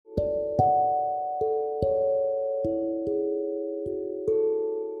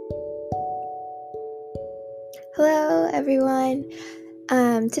everyone.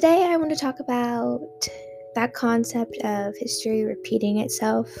 Today I want to talk about that concept of history repeating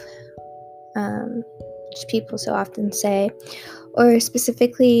itself, which people so often say, or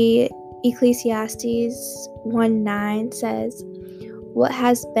specifically Ecclesiastes 1:9 says, "What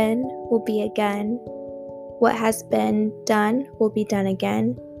has been will be again. What has been done will be done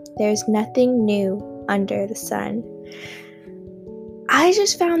again. There's nothing new under the sun." I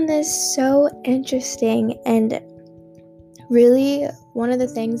just found this so interesting, and really one of the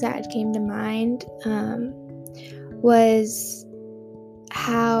things that came to mind was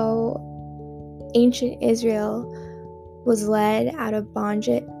how ancient Israel was led out of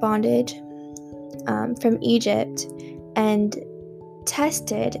bondage from Egypt and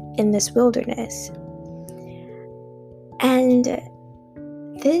tested in this wilderness. And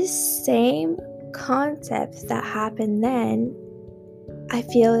this same concept that happened then, I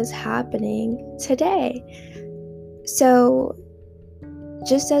feel, is happening today. So,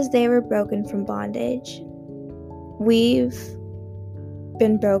 just as they were broken from bondage, we've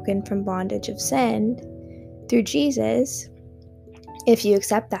been broken from bondage of sin through Jesus, if you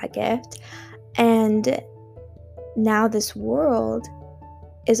accept that gift. And now this world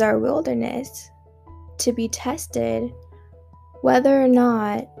is our wilderness to be tested whether or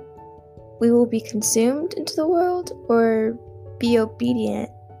not we will be consumed into the world or be obedient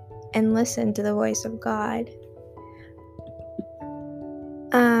and listen to the voice of God.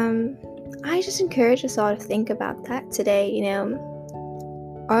 I just encourage us all to think about that today.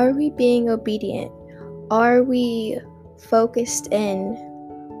 Are we being obedient? Are we focused in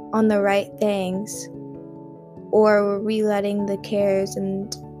on the right things? Or are we letting the cares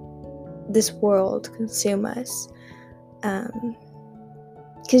and this world consume us?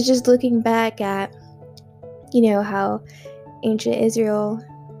 Because just looking back at, how ancient Israel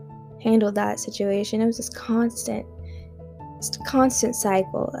handled that situation, it was this constant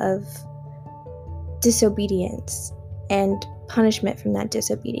cycle of disobedience and punishment from that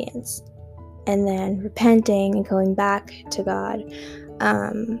disobedience, and then repenting and going back to God.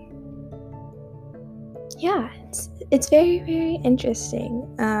 It's very, very interesting.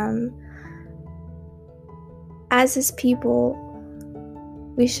 As His people,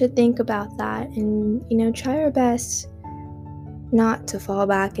 we should think about that and, try our best not to fall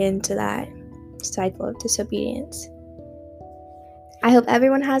back into that cycle of disobedience. I hope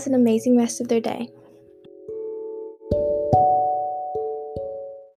everyone has an amazing rest of their day.